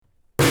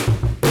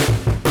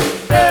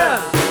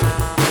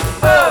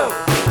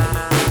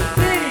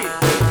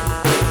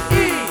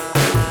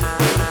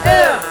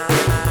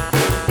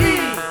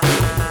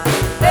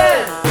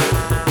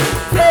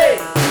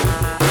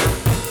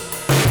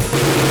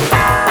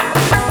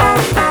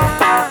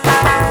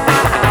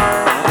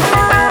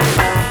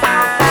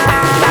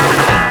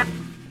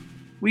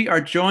We are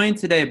joined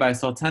today by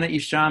Sultana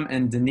Isham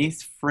and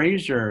Denise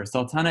Frazier.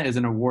 Sultana is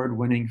an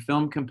award-winning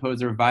film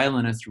composer,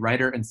 violinist,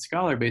 writer, and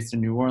scholar based in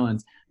New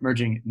Orleans,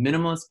 merging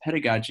minimalist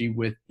pedagogy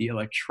with the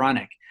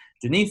electronic.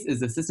 Denise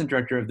is assistant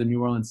director of the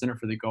New Orleans Center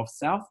for the Gulf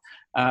South,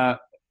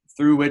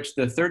 through which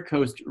the Third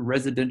Coast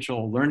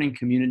Residential Learning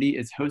Community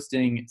is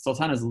hosting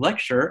Sultana's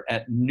lecture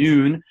at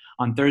noon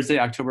on Thursday,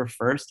 October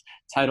 1st,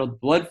 titled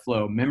Blood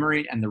Flow,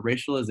 Memory and the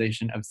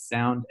Racialization of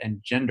Sound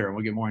and Gender. And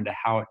we'll get more into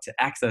how to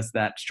access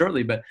that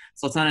shortly. But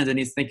Sultana and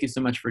Denise, thank you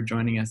so much for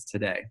joining us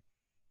today.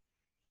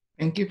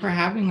 Thank you for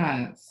having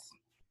us.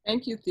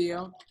 Thank you,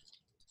 Theo.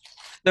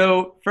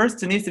 So first,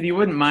 Denise, if you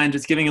wouldn't mind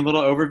just giving a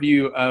little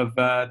overview of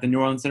the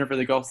New Orleans Center for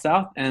the Gulf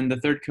South and the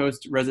Third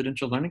Coast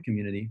Residential Learning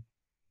Community.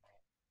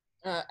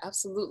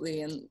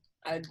 Absolutely, and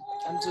I'm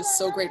just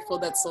so grateful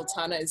that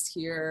Sultana is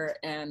here,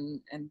 and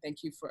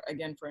thank you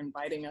again for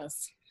inviting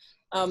us.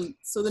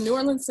 So the New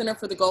Orleans Center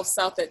for the Gulf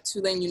South at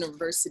Tulane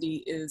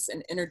University is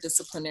an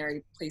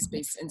interdisciplinary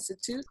place-based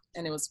institute,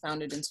 and it was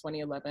founded in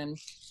 2011,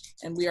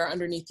 and we are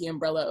underneath the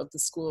umbrella of the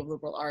School of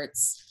Liberal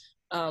Arts.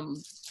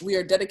 We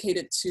are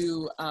dedicated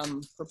to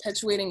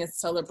perpetuating and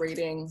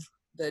celebrating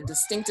the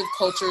distinctive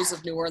cultures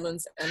of New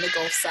Orleans and the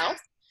Gulf South,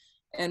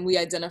 and we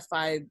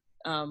identify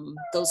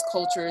those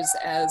cultures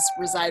as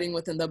residing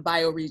within the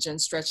bioregion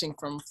stretching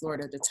from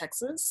Florida to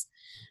Texas.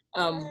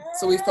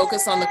 So we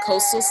focus on the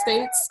coastal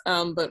states,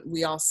 but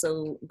we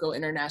also go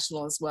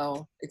international as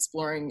well,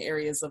 exploring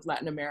areas of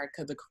Latin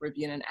America, the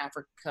Caribbean, and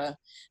Africa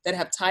that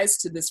have ties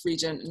to this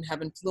region and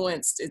have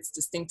influenced its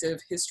distinctive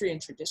history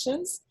and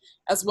traditions,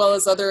 as well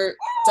as other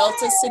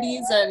Delta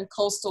cities and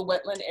coastal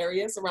wetland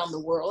areas around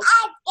the world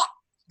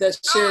that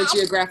share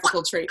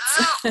geographical traits.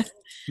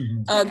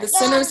 The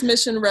center's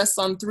mission rests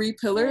on three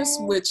pillars,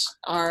 which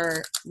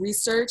are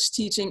research,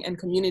 teaching, and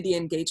community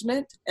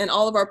engagement. And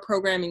all of our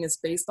programming is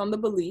based on the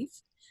belief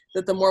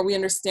that the more we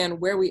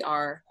understand where we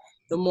are,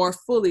 the more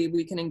fully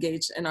we can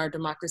engage in our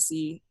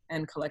democracy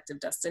and collective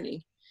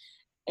destiny.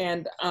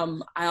 And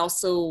I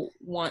also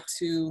want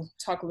to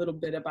talk a little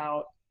bit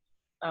about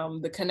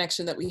the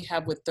connection that we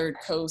have with Third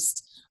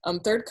Coast.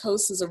 Third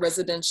Coast is a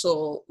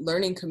residential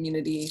learning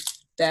community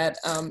that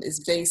is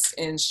based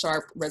in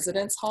Sharp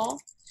Residence Hall.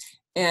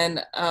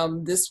 And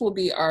this will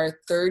be our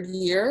third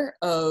year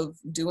of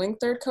doing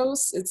Third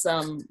Coast. It's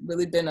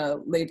really been a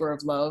labor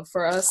of love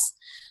for us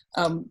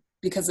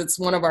because it's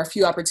one of our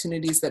few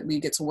opportunities that we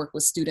get to work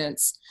with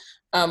students.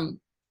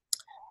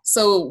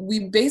 So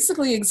we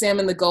basically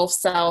examine the Gulf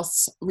South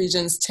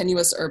region's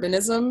tenuous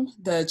urbanism,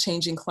 the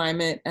changing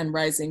climate and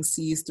rising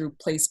seas through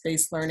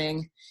place-based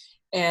learning.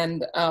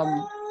 And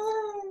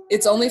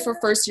it's only for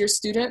first-year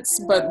students,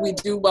 but we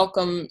do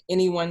welcome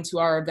anyone to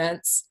our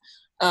events.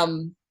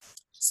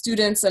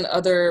 Students and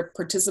other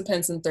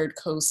participants in Third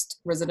Coast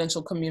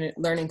residential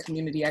learning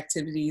community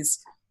activities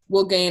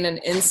will gain an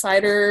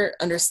insider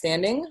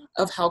understanding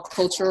of how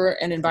culture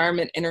and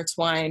environment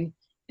intertwine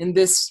in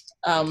this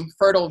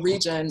fertile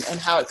region and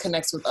how it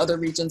connects with other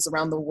regions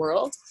around the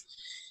world.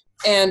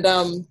 And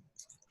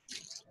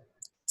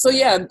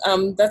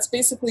that's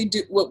basically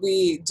what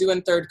we do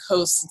in Third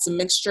Coast. It's a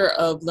mixture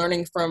of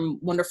learning from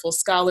wonderful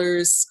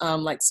scholars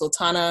like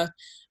Sultana,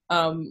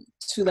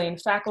 Tulane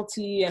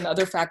faculty and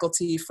other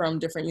faculty from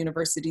different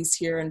universities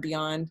here and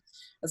beyond,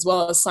 as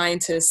well as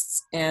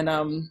scientists. And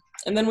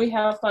then we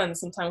have fun.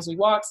 Sometimes we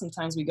walk,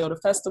 sometimes we go to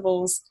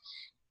festivals,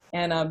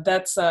 and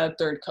that's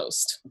Third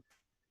Coast.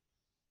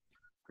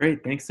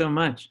 Great, thanks so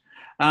much.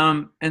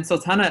 And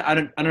Sultana, I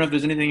don't know if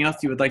there's anything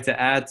else you would like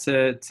to add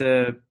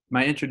to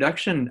my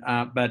introduction,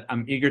 but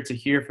I'm eager to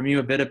hear from you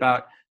a bit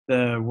about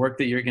the work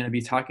that you're going to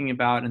be talking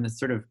about and the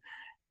sort of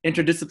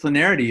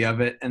interdisciplinarity of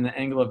it and the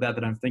angle of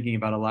that I'm thinking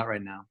about a lot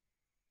right now.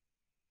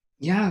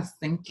 Yes,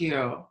 thank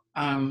you.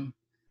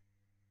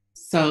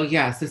 So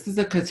yes, this is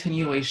a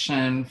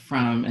continuation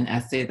from an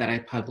essay that I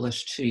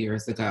published 2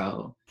 years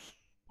ago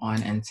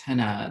on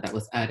Antenna that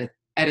was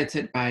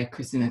edited by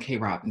Christina K.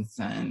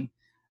 Robinson,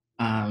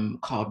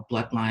 called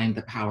Bloodline,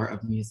 the Power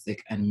of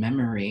Music and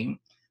Memory,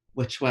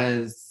 which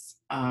was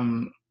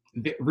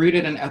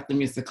rooted in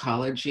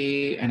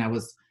ethnomusicology, and I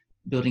was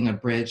building a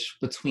bridge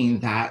between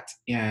that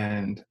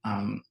and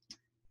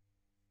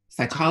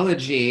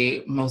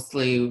psychology,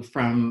 mostly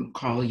from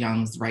Carl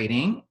Jung's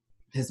writing,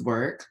 his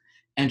work,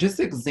 and just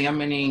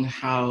examining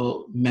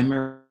how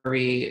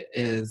memory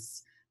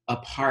is a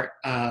part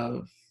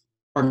of,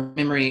 or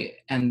memory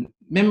and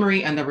the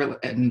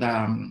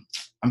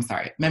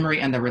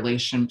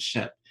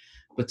relationship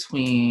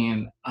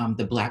between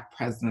the Black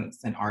presence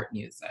and art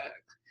music,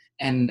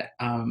 and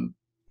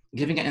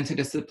giving an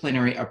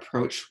interdisciplinary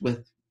approach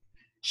with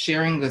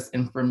sharing this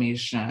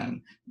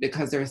information,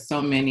 because there's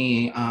so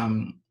many,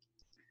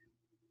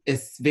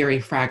 it's very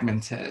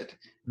fragmented.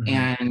 Mm-hmm.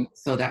 And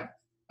so that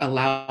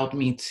allowed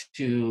me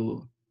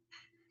to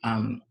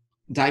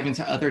dive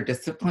into other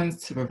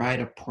disciplines to provide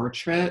a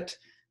portrait,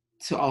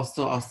 to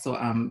also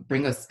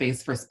bring a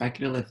space for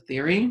speculative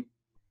theory,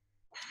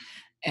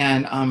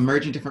 and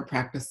merging different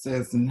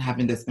practices and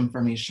having this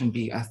information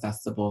be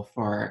accessible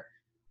for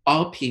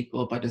all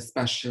people, but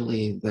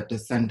especially the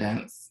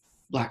descendants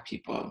Black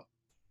people.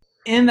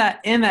 In that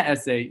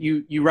essay,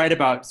 you write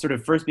about sort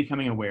of first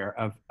becoming aware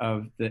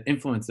of the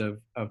influence of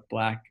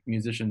Black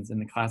musicians in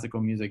the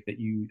classical music that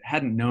you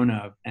hadn't known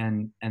of,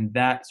 and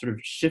that sort of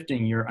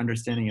shifting your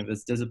understanding of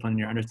this discipline,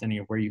 your understanding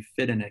of where you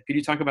fit in it. Could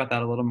you talk about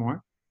that a little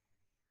more?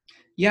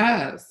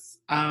 Yes.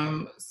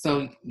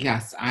 So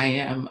yes, I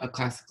am a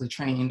classically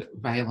trained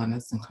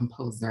violinist and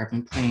composer. I've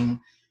been playing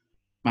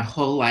my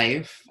whole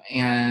life,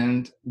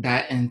 and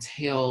that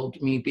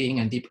entailed me being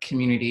in deep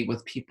community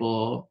with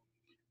people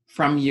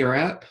from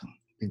Europe,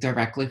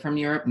 directly from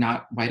Europe,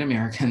 not white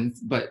Americans,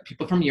 but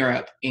people from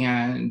Europe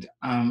and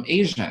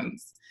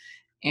Asians.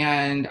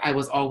 And I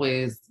was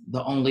always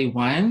the only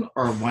one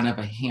or one of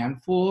a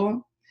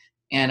handful.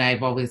 And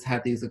I've always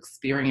had these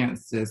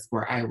experiences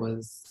where I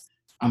was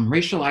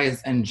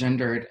racialized and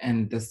gendered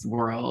in this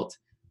world,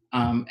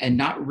 and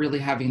not really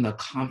having the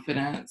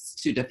confidence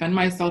to defend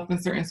myself in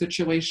certain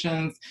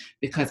situations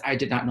because I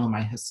did not know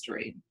my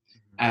history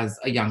as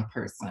a young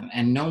person.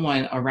 And no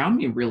one around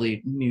me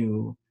really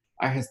knew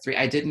our history.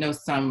 I did know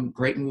some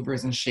great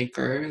movers and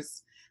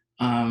shakers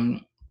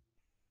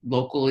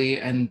locally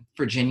in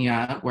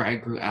Virginia, where I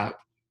grew up.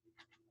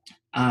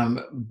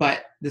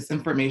 But this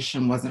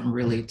information wasn't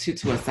really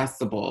too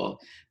accessible,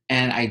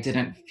 and I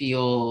didn't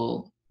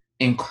feel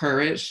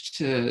encouraged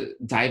to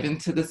dive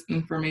into this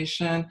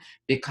information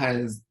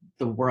because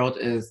the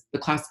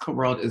classical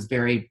world is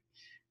very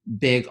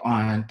big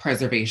on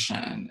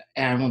preservation.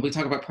 And when we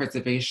talk about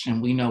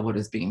preservation, we know what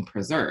is being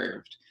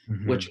preserved,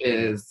 which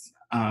is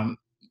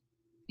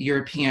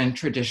European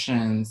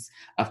traditions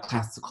of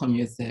classical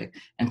music.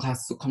 And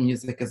classical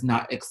music is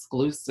not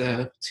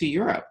exclusive to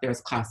Europe.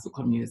 There's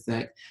classical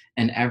music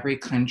in every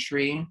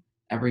country,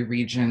 every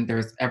region.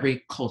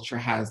 Every culture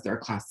has their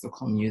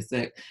classical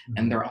music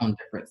and their own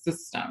different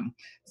system.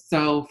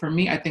 So for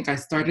me, I think I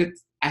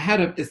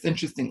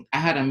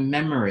had a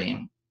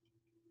memory.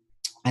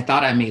 I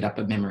thought I made up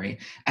a memory.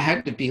 I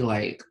had to be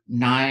like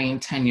 9,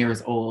 10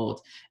 years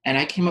old. And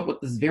I came up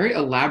with this very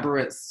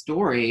elaborate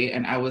story,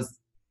 and I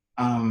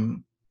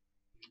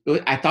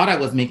thought I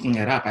was making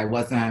it up. I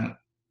wasn't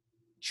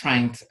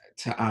trying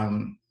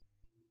to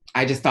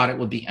I just thought it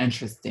would be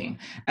interesting.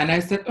 And I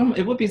said,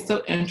 it would be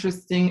so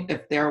interesting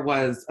if there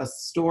was a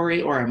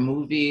story or a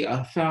movie,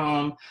 a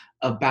film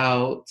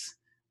about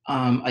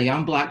a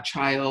young Black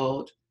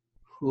child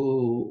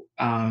who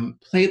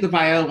played the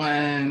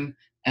violin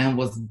and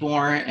was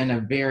born in a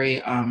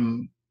very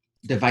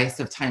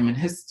divisive time in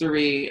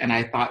history. And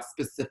I thought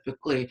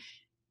specifically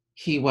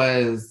he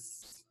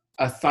was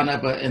a son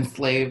of an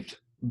enslaved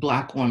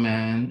Black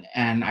woman,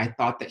 and I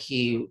thought that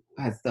he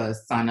was the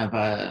son of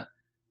a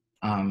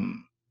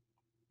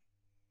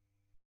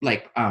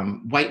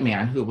white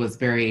man who was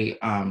very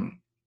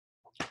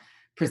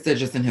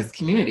prestigious in his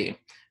community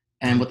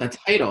and with a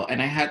title. And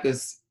I had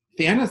this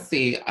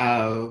fantasy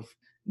of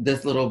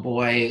this little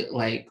boy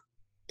like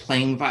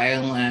playing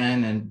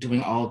violin and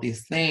doing all of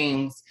these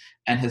things,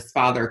 and his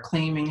father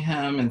claiming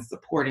him and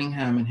supporting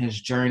him in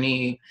his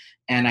journey.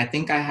 And I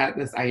think I had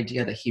this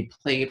idea that he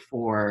played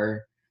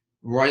for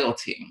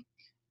royalty.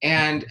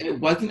 And it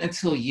wasn't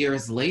until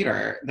years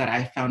later that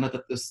I found out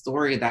that the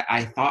story that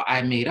I thought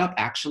I made up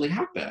actually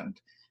happened.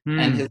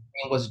 And his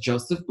name was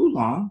Joseph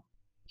Boulon.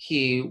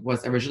 He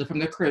was originally from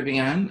the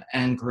Caribbean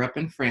and grew up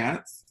in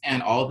France.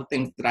 And all the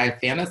things that I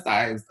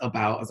fantasized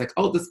about, I was like,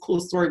 oh, this cool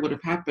story would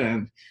have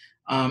happened.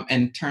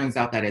 And turns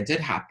out that it did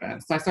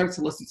happen. So I started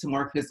to listen to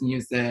more of his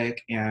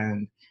music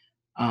and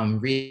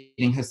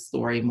reading his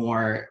story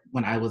more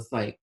when I was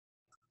like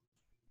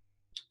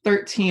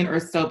 13 or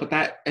so, but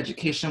that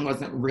education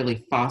wasn't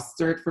really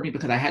fostered for me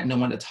because I had no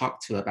one to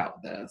talk to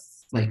about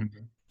this.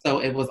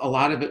 So a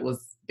lot of it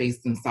was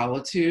based in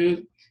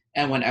solitude.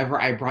 And whenever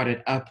I brought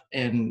it up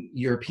in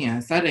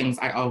European settings,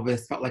 I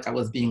always felt like I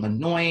was being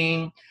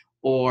annoying,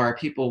 or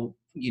people,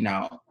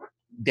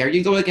 there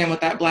you go again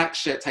with that Black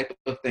shit type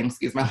of thing,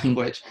 excuse my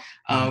language.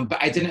 But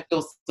I didn't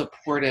feel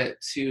supported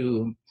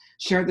to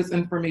share this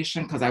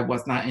information because I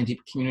was not in deep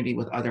community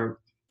with other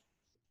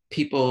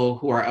people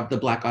who are of the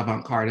Black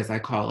avant-garde, as I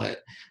call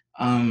it,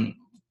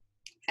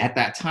 at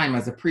that time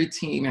as a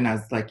preteen and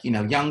as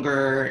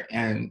younger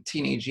and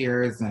teenage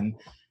years and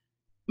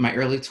my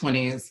early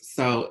 20s.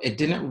 So I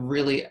didn't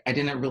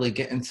really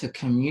get into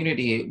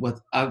community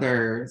with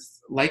others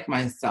like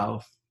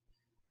myself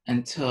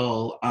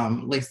until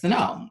Les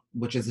Sinel,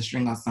 which is a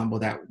string ensemble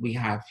that we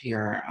have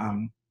here,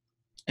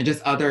 and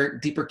just other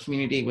deeper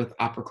community with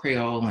Opera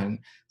Creole and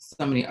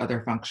so many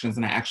other functions.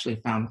 And I actually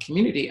found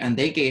community, and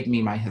they gave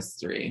me my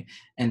history,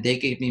 and they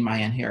gave me my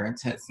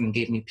inheritance, and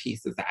gave me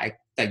pieces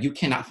that you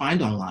cannot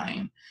find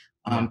online,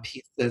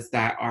 pieces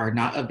that are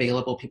not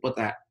available,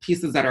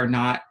 pieces that are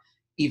not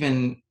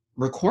even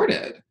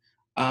recorded.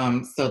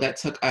 So that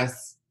took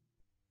us,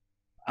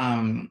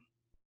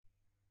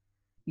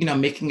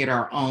 making it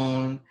our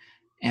own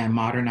and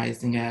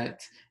modernizing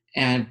it.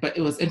 But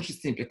it was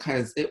interesting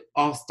because it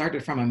all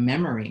started from a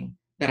memory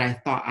that I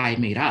thought I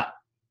made up.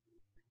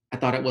 I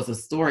thought it was a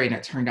story, and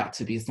it turned out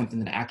to be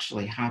something that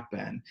actually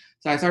happened.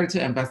 So I started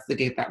to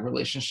investigate that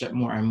relationship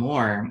more and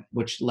more,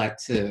 which led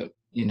to,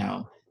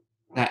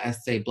 that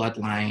essay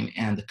bloodline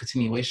and the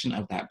continuation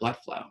of that blood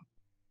flow.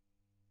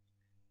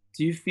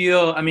 Do you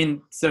feel, I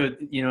mean, so,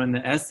 you know, in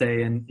the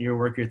essay and your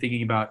work, you're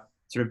thinking about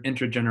sort of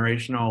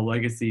intergenerational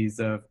legacies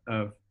of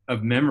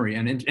memory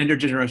and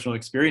intergenerational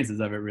experiences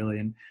of it, really.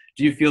 And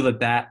do you feel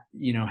that,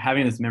 you know,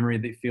 having this memory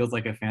that feels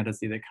like a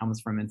fantasy that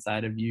comes from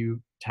inside of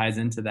you ties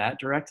into that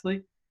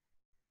directly?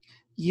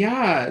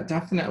 Yeah,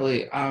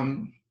 definitely.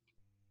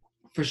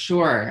 For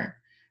sure.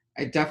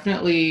 I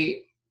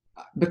definitely,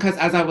 because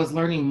as I was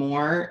learning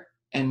more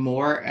and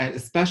more, and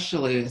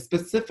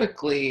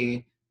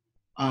specifically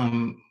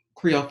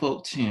Creole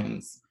folk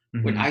tunes,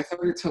 when Mm-hmm. I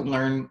started to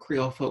learn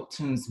Creole folk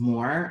tunes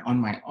more on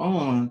my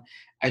own,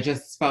 I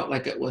just felt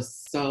like it was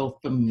so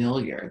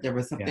familiar. There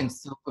was Yeah. something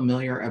so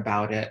familiar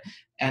about it.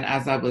 And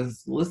as I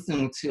was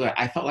listening to it,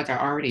 I felt like I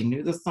already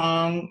knew the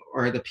song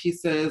or the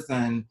pieces.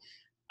 And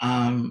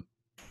um,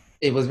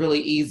 it was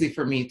really easy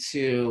for me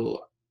to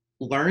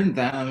learn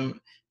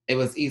them. It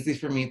was easy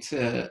for me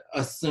to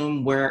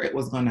assume where it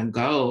was going to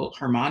go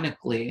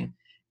harmonically.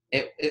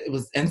 It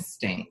was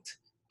instinct,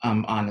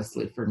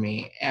 honestly, for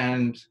me.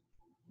 And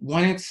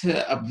wanted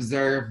to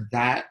observe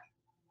that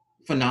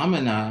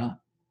phenomena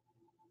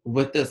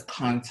with this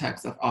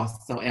context of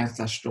also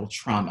ancestral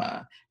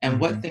trauma and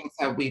Mm-hmm. what things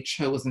have we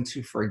chosen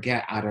to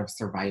forget out of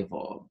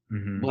survival,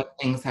 Mm-hmm. what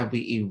things have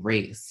we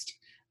erased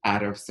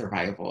out of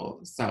survival.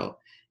 So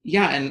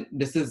yeah, and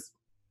this is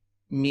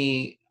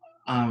me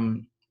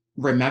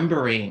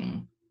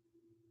remembering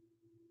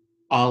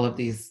all of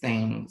these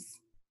things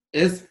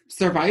is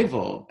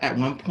survival. At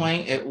one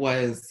point, it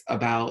was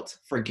about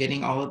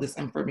forgetting all of this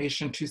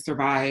information to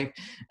survive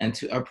and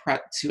to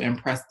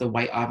impress the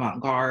white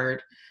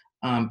avant-garde.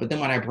 But then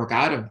when I broke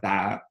out of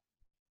that,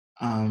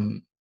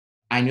 um,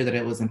 I knew that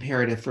it was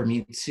imperative for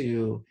me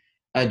to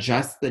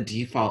adjust the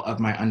default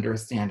of my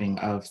understanding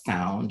of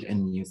sound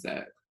and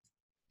music.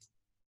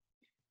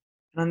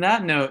 And on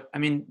that note, I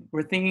mean,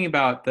 we're thinking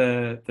about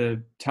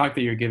the talk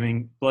that you're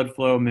giving, blood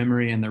flow,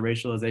 memory, and the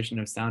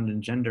racialization of sound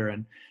and gender.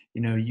 And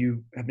you know,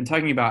 you have been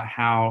talking about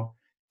how,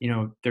 you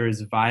know,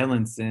 there's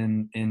violence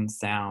in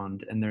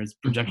sound, and there's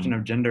projection Mhm.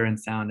 of gender in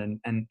sound.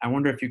 And I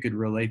wonder if you could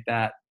relate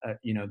that,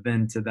 you know,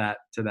 then to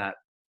that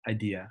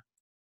idea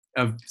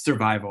of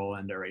survival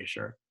and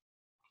erasure.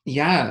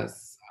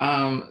 Yes.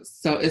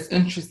 So it's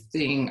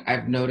interesting.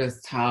 I've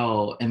noticed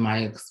how, in my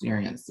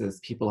experiences,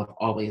 people have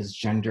always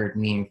gendered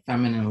me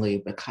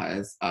femininely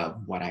because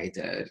of what I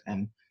did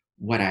and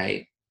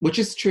which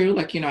is true.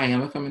 Like, you know, I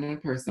am a feminine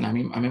person. I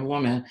mean, I'm a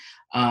woman.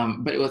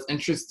 But it was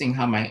interesting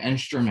how my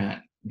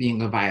instrument,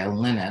 being a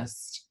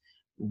violinist,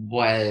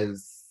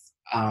 was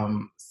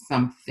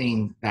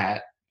something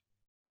that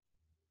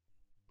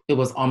it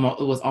was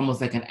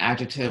almost like an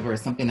adjective or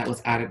something that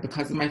was added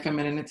because of my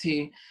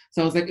femininity.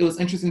 So it was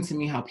interesting to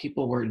me how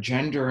people were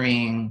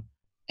gendering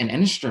an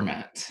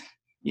instrument,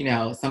 you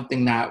know,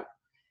 something that,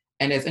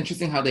 and it's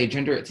interesting how they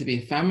gender it to be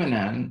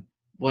feminine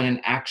when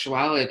in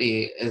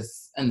actuality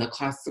is in the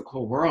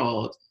classical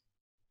world,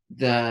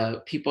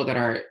 the people that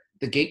are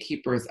the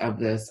gatekeepers of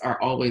this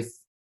are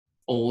always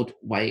old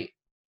white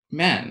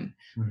men.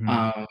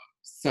 Mm-hmm.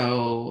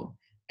 So,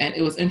 and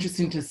it was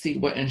interesting to see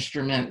what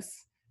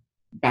instruments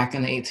back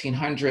in the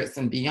 1800s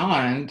and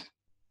beyond.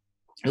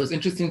 It was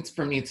interesting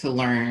for me to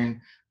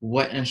learn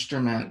what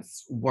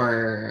instruments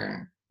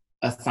were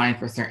assigned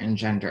for certain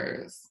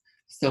genders.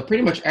 So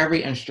pretty much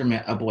every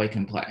instrument a boy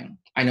can play.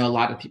 I know a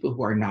lot of people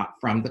who are not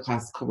from the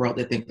classical world,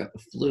 they think that the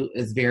flute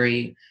is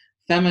very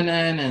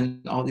feminine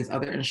and all these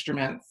other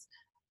instruments.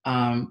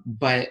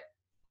 But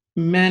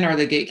men are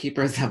the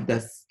gatekeepers of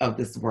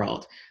this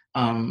world.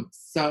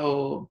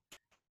 So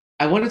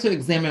I wanted to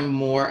examine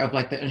more of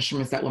like the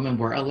instruments that women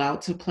were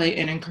allowed to play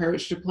and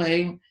encouraged to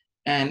play.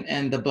 And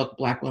in the book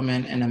Black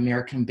Women in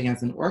American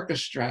Bands and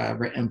Orchestra,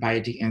 written by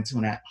D.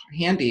 Antoinette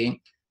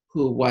Handy,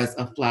 who was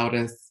a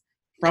flautist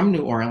from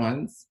New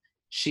Orleans,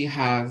 she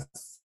has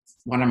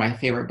one of my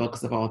favorite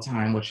books of all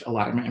time, which a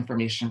lot of my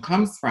information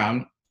comes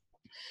from.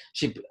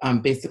 She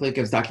basically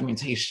gives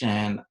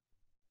documentation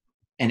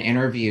and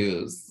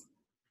interviews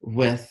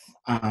with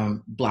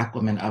Black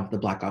women of the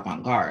Black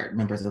avant-garde,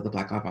 members of the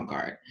Black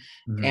avant-garde.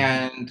 Mm-hmm.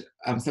 And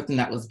something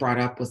that was brought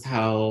up was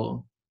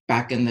how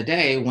back in the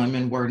day,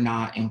 women were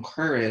not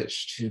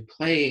encouraged to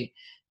play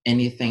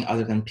anything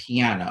other than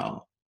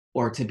piano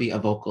or to be a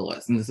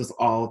vocalist. And this is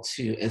all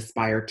to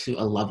aspire to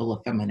a level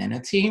of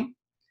femininity.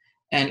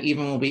 And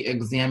even when we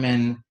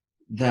examine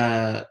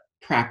the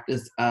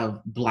practice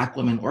of Black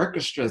women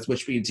orchestras,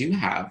 which we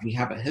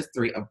have a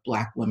history of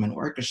Black women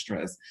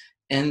orchestras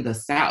in the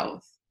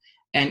South.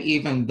 And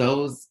even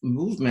those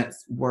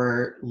movements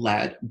were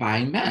led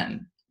by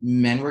men.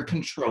 Men were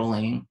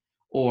controlling,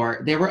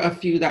 or there were a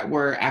few that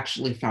were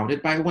actually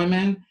founded by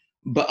women,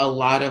 but a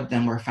lot of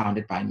them were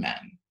founded by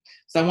men.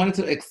 So I wanted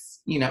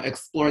to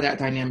explore that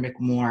dynamic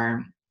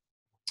more.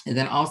 And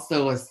then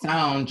also a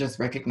sound, just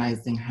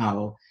recognizing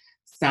how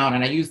sound,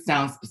 and I use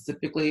sound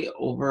specifically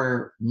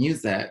over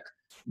music,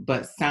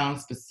 but sound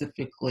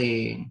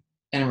specifically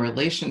in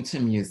relation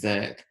to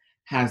music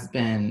has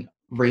been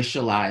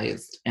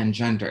racialized and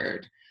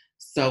gendered.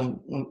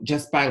 So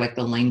just by like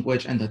the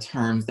language and the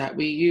terms that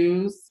we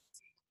use,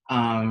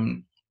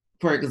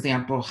 for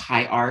example,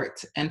 high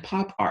art and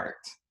pop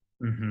art.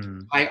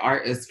 Mm-hmm. High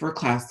art is for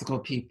classical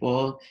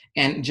people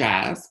and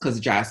jazz, because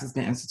jazz has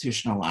been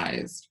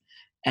institutionalized.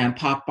 And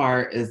pop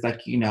art is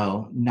like,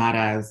 not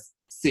as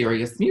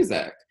serious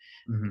music.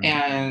 Mm-hmm.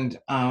 And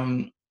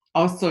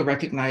also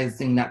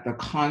recognizing that the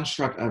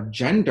construct of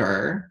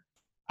the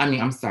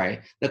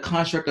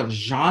construct of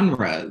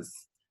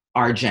genres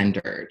are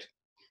gendered.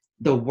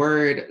 The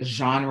word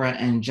genre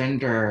and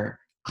gender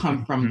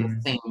come from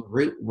the same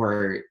root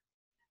word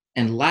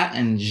in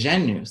Latin,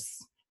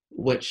 genus,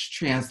 which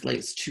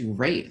translates to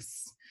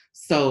race.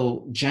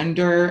 So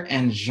gender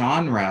and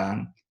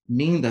genre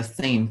mean the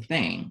same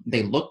thing.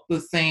 They look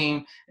the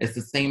same. It's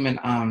the same, and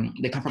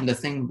they come from the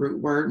same root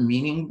word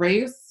meaning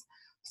race.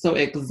 So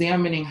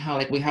examining how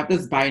like we have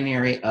this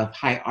binary of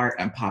high art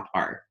and pop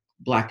art,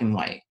 black and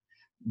white,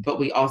 but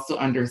we also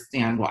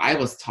understand, well, I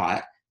was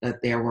taught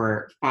that there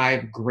were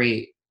 5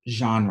 great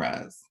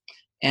genres.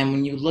 And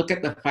when you look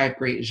at the 5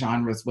 great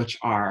genres, which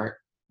are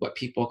what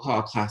people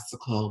call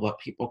classical, what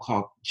people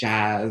call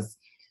jazz,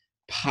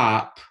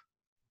 pop,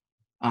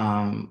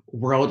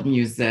 world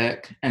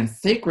music, and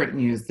sacred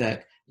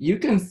music, you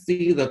can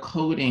see the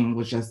coding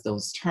with just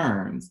those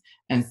terms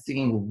and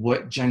seeing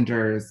what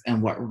genders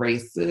and what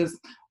races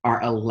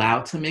are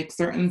allowed to make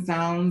certain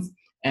sounds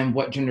and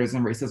what genders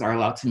and races are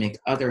allowed to make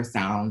other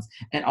sounds,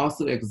 and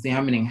also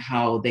examining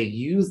how they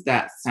use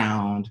that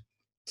sound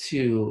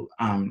to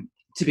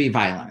be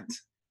violent.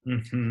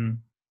 Mm-hmm.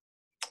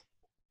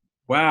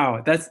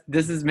 Wow,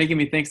 this is making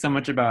me think so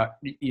much about,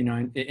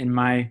 in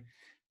my,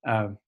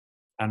 I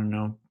don't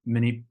know,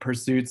 many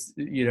pursuits,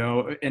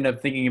 end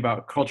up thinking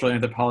about cultural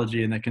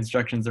anthropology and the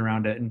constructions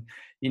around it. And,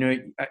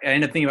 I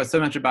end up thinking about so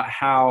much about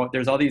how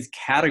there's all these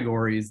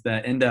categories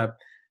that end up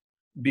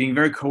being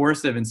very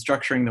coercive in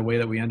structuring the way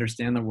that we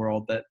understand the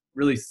world that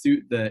really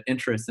suit the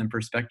interests and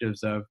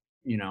perspectives of,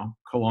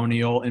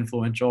 colonial,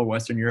 influential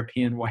Western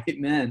European white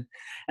men.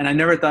 And I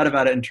never thought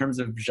about it in terms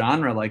of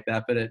genre like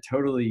that, but it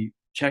totally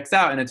checks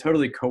out, and it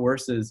totally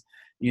coerces,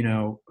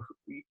 who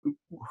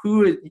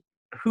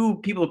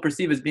people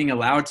perceive as being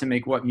allowed to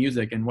make what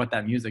music and what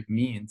that music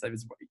means.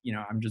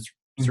 I'm just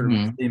sort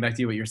of getting back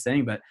to what you're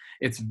saying, but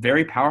it's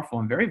very powerful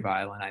and very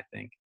violent, I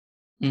think.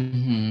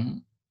 Mm-hmm.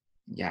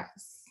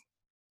 Yes.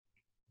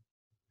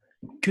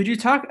 Could you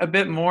talk a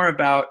bit more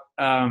about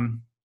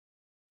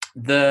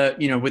with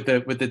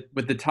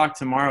the talk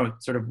tomorrow,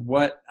 sort of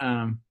what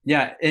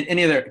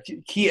any other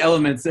key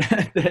elements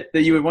that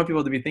you would want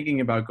people to be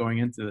thinking about going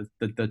into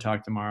the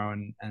talk tomorrow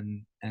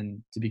and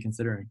to be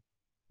considering?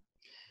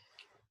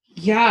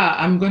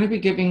 Yeah,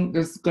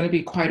 there's going to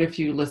be quite a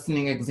few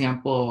listening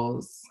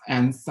examples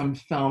and some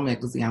film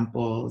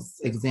examples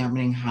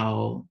examining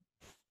how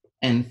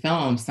in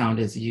film sound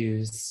is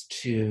used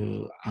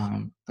to,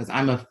 because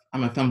I'm a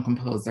film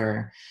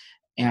composer,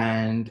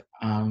 and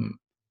I'm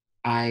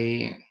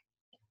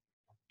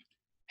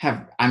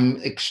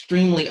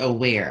extremely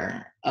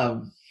aware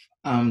of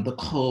the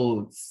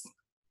codes,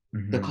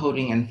 the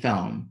coding in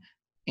film.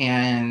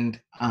 And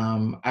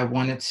I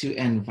wanted to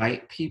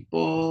invite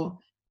people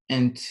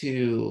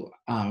into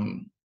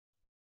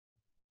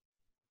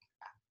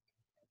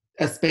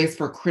a space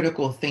for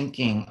critical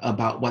thinking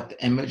about what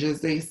the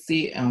images they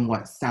see and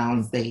what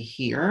sounds they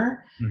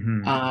hear.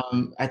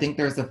 I think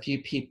there's a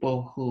few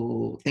people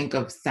who think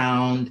of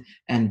sound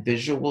and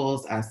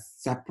visuals as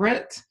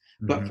separate,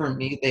 but for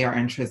me, they are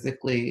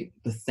intrinsically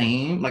the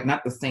same, like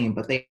not the same,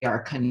 but they are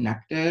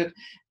connected.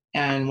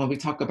 And when we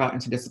talk about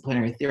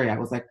interdisciplinary theory, I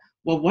was like,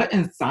 well, what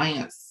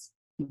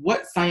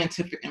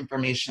scientific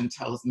information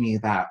tells me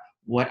that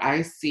what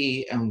I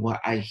see and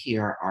what I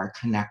hear are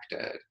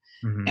connected?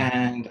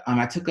 And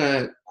I took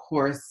a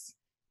course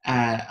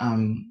at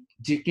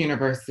Duke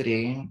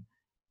University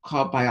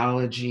called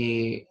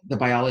The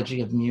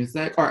Biology of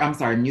Music,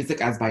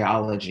 Music as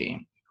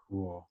Biology.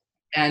 Cool.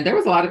 And there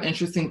was a lot of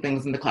interesting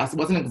things in the class. It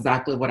wasn't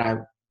exactly what I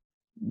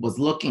was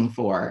looking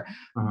for,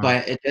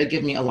 but it did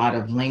give me a lot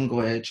of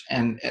language,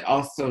 and it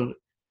also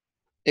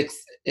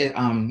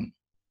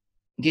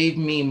gave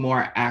me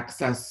more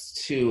access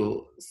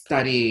to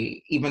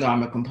study. Even though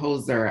I'm a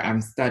composer,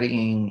 I'm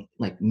studying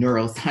like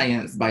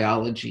neuroscience,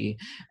 biology,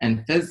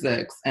 and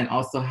physics, and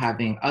also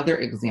having other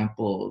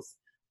examples,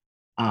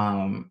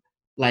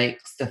 like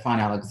Stefan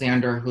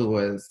Alexander, who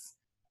was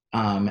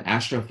an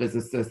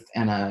astrophysicist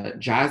and a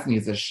jazz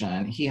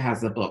musician. He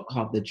has a book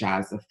called The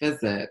Jazz of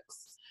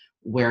Physics,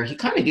 where he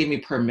kind of gave me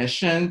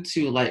permission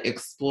to like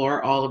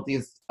explore all of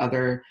these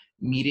other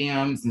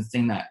mediums and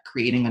saying that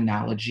creating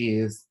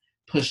analogies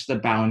push the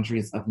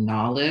boundaries of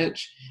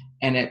knowledge.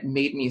 And it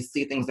made me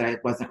see things that I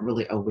wasn't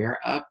really aware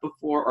of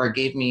before, or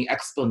gave me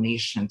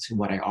explanation to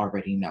what I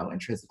already know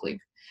intrinsically.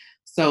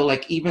 So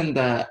like even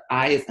the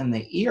eyes and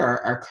the ear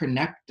are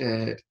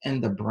connected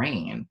in the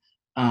brain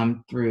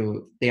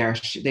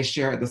they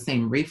share the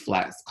same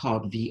reflex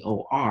called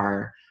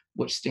VOR,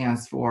 which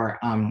stands for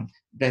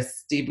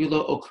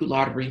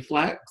vestibulo-ocular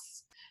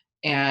reflex.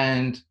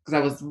 And because I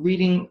was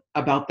reading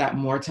about that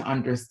more to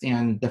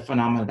understand the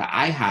phenomena that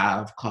I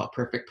have called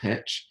perfect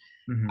pitch.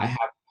 I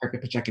have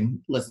perfect pitch. I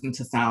can listen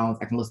to sounds.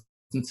 I can listen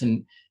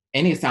to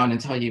any sound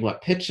and tell you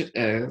what pitch it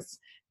is.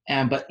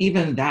 But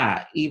even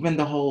that, even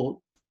the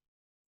whole,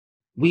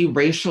 we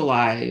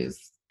racialize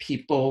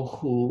people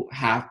who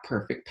have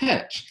perfect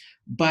pitch.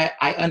 But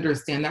I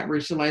understand that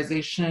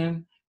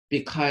racialization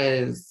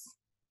because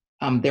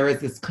there is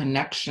this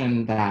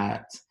connection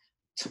that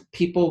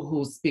people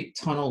who speak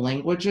tonal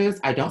languages,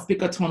 I don't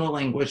speak a tonal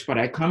language, but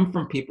I come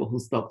from people who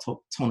spoke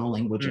tonal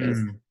languages.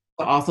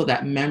 But also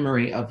that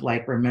memory of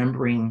like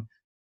remembering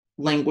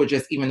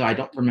languages, even though I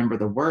don't remember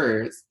the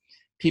words,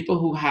 people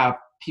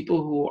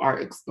who are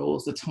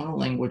exposed to tonal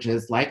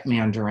languages like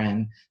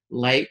Mandarin,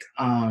 like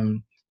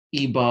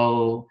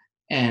Igbo,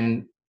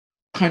 and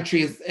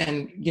countries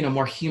and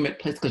more humid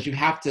place, because you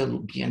have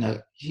to be in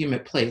a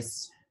humid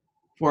place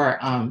for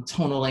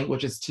tonal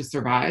languages to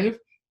survive.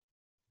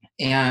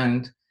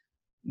 And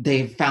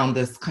they've found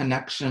this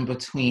connection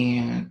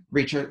between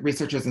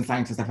researchers and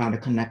scientists have found a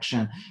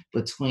connection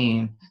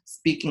between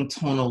speaking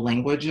tonal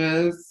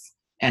languages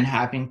and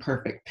having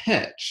perfect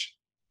pitch.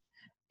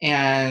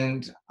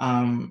 And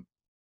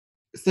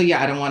so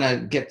yeah, I don't want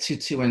to get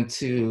too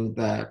into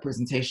the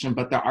presentation,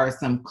 but there are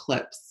some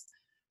clips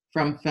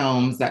from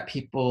films that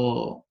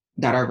people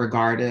that are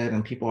regarded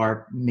and people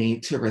are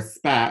made to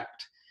respect,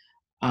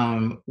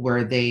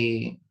 where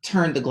they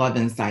turn the glove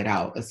inside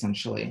out,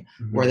 essentially,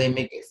 where they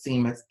make it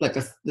seem it's like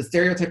the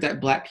stereotype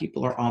that Black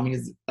people are all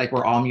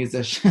we're all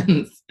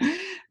musicians,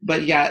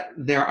 but yet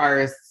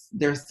there's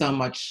so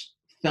much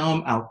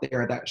film out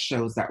there that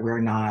shows that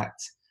we're not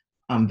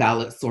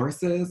valid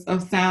sources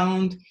of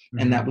sound,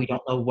 and that we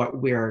don't know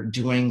what we're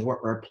doing,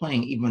 what we're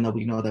playing, even though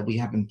we know that we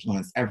have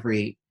influenced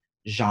every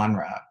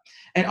genre.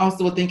 And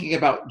also thinking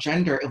about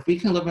gender, if we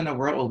can live in a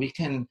world where we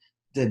can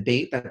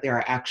debate that there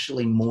are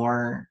actually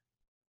more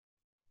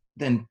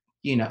than,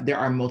 there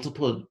are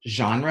multiple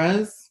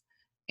genres,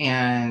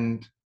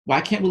 and why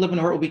can't we live in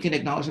a world where we can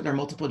acknowledge that there are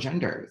multiple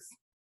genders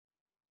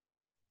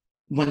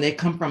when they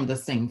come from the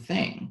same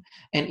thing?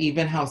 And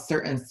even how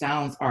certain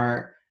sounds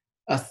are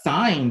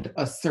assigned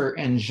a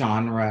certain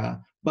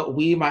genre, but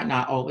we might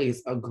not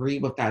always agree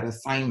with that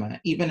assignment.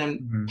 Even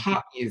in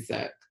pop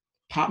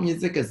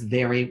music is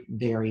very,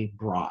 very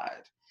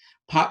broad.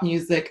 Pop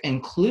music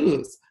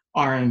includes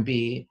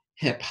R&B,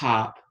 hip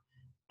hop,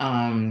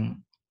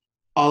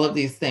 all of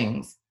these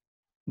things.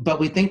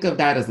 But we think of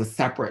that as a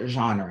separate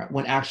genre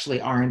when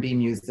actually R&B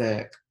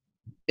music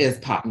is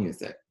pop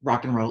music.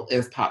 Rock and roll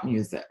is pop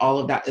music. All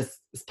of that is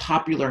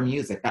popular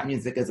music. That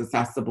music is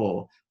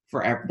accessible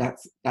for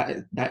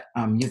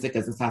music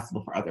is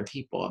accessible for other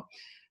people.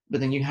 But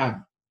then you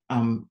have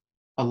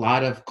a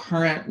lot of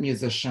current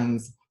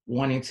musicians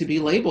wanting to be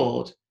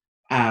labeled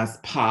as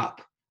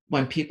pop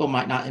when people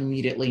might not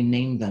immediately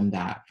name them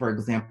that. For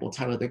example,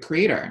 Tyler, the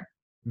Creator.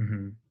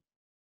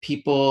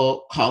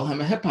 People call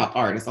him a hip hop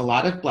artist. A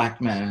lot of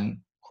Black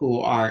men who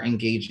are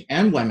engaging,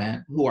 and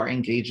women who are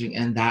engaging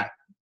in that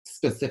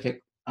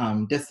specific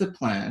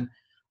discipline,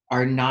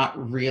 are not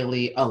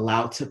really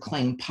allowed to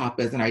claim pop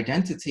as an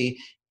identity,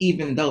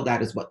 even though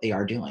that is what they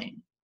are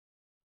doing.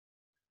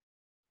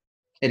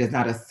 It is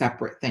not a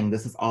separate thing.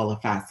 This is all a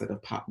facet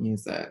of pop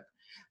music.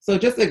 So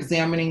just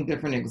examining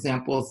different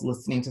examples,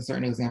 listening to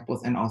certain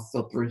examples, and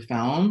also through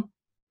film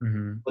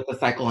with the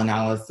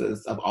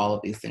psychoanalysis of all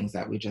of these things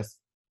that we just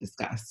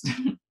discussed.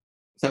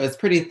 So it's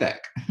pretty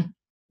thick.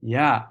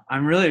 Yeah,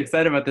 I'm really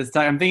excited about this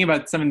talk. I'm thinking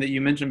about something that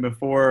you mentioned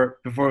before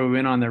we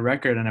went on the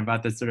record, and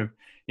about this sort of,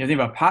 think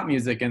about pop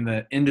music and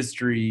the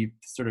industry,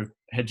 sort of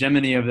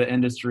hegemony of the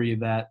industry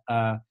that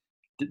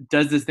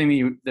does this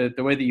thing that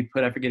the way that you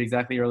put, I forget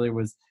exactly earlier,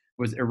 was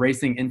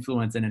erasing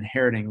influence and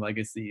inheriting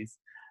legacies.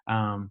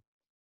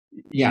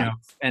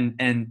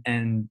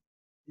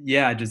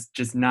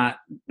 Just not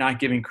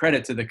giving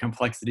credit to the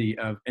complexity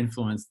of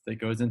influence that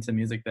goes into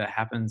music that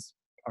happens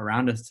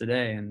around us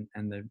today,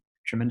 and the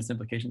tremendous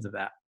implications of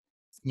that.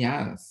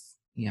 Yes.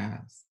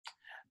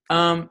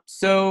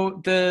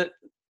 So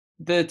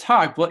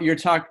your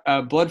talk,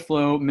 Blood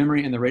Flow,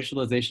 Memory and the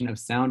Racialization of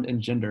Sound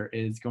and Gender,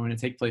 is going to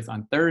take place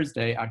on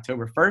Thursday,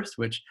 October 1st,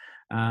 which,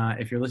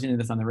 if you're listening to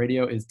this on the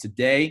radio, is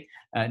today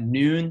at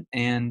noon.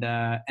 And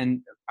I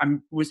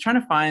was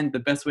trying to find the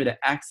best way to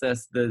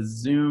access the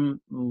Zoom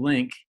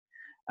link,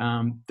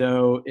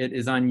 though it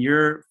is on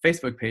your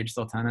Facebook page,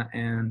 Sultana,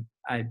 and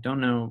I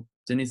don't know,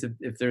 Denise,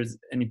 if there's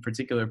any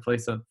particular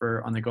place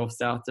on the Gulf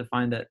South to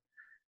find it.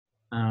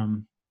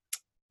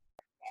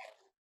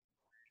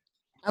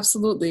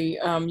 Absolutely.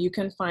 You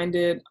can find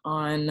it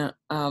on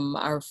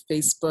our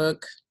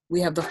Facebook.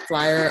 We have the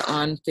flyer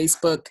on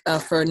Facebook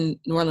for New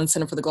Orleans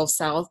Center for the Gulf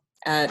South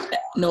at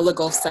NOLA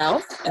Gulf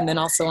South, and then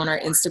also on our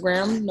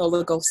Instagram,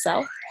 NOLA Gulf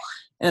South,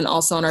 and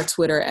also on our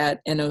Twitter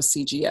at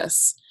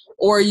NOCGS.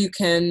 Or you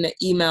can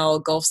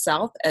email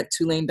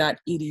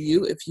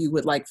gulfsouth@tulane.edu if you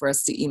would like for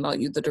us to email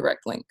you the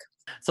direct link.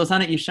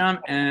 Sultana Isham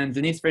and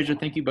Denise Frazier,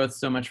 thank you both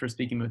so much for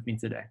speaking with me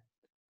today.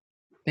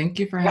 Thank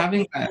you for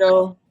having us.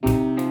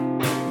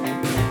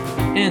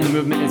 And The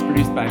Movement is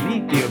produced by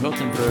me, Theo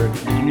Hilton, for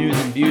news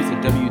and views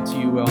at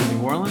WTUL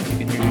New Orleans. You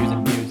can hear news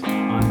and views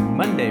on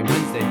Monday,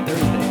 Wednesday,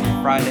 Thursday,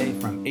 and Friday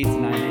from 8 to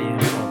 9 a.m.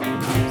 for open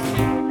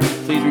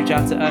hours. Please reach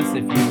out to us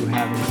if you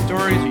have any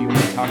stories or you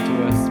want to talk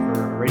to us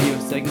for a radio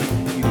segment.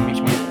 You can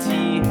reach me at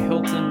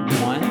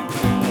thilton1,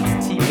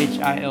 that's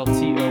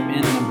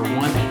THILTON